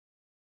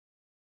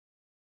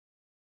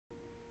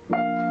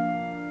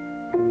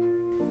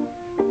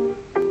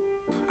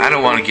I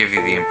don't want to give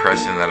you the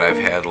impression that I've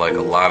had like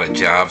a lot of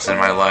jobs in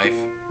my life.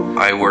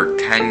 I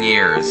worked 10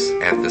 years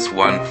at this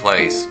one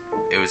place.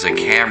 It was a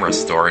camera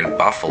store in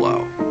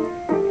Buffalo.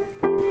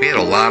 We had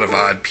a lot of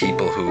odd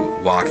people who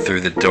walked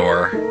through the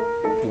door.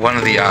 One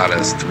of the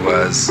oddest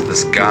was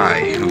this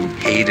guy who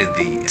hated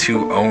the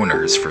two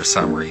owners for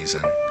some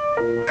reason.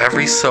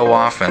 Every so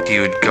often he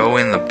would go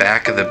in the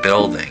back of the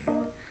building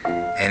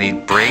and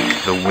he'd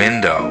break the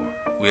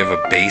window. We have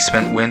a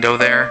basement window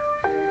there,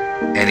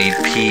 and he'd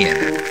pee in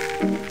it.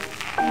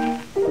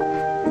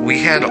 We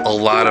had a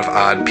lot of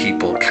odd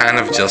people, kind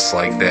of just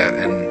like that,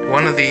 and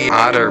one of the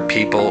odder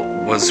people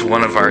was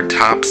one of our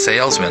top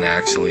salesmen,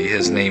 actually.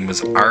 His name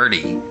was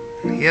Artie.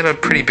 He had a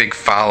pretty big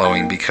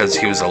following because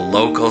he was a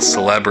local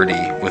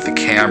celebrity with the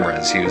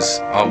cameras. He was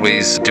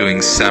always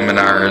doing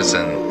seminars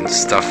and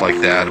stuff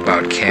like that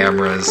about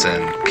cameras,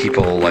 and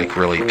people like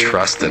really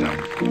trusted him.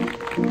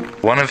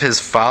 One of his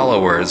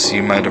followers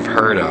you might have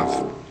heard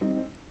of,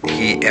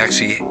 he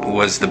actually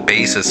was the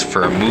basis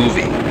for a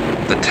movie,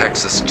 The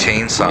Texas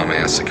Chainsaw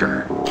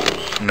Massacre.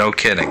 No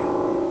kidding.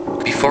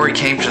 Before he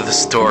came to the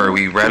store,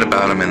 we read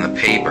about him in the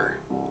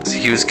paper.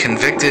 He was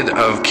convicted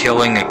of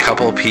killing a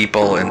couple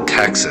people in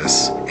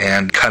Texas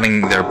and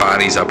cutting their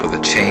bodies up with a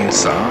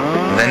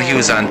chainsaw. Then he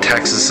was on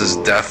Texas's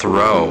death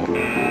row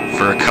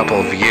for a couple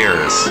of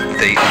years.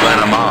 They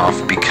let him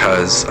off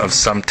because of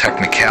some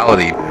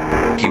technicality.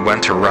 He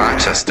went to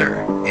Rochester,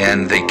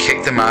 and they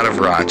kicked him out of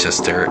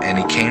Rochester, and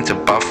he came to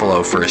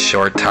Buffalo for a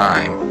short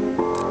time.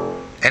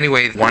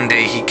 Anyway, one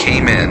day he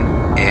came in,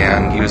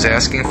 and he was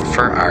asking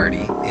for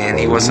Artie, and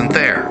he wasn't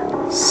there.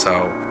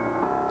 So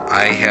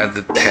I had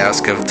the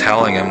task of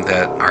telling him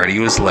that Artie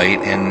was late,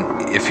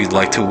 and if you'd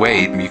like to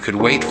wait, you could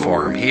wait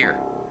for him here.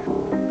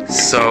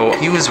 So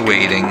he was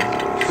waiting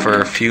for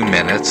a few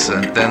minutes,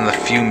 and then the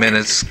few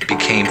minutes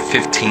became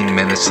 15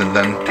 minutes, and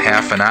then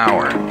half an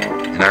hour.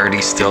 And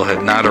Artie still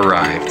had not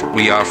arrived.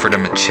 We offered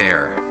him a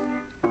chair.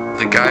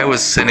 The guy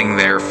was sitting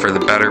there for the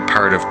better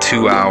part of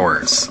 2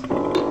 hours.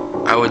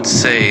 I would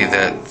say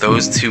that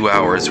those 2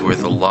 hours were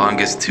the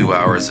longest 2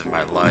 hours of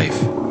my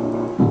life.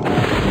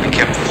 I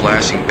kept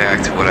flashing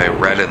back to what I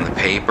read in the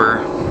paper.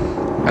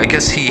 I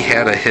guess he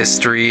had a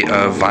history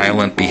of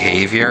violent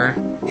behavior,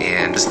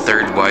 and his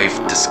third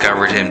wife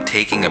discovered him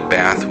taking a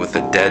bath with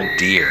a dead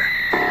deer.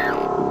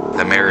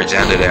 The marriage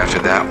ended after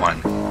that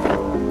one.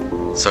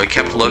 So I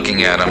kept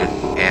looking at him,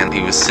 and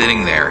he was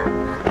sitting there,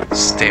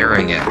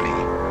 staring at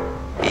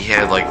me. He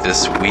had like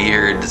this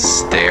weird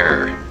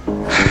stare.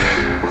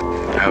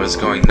 I was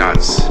going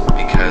nuts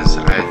because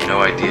I had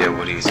no idea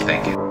what he was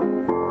thinking.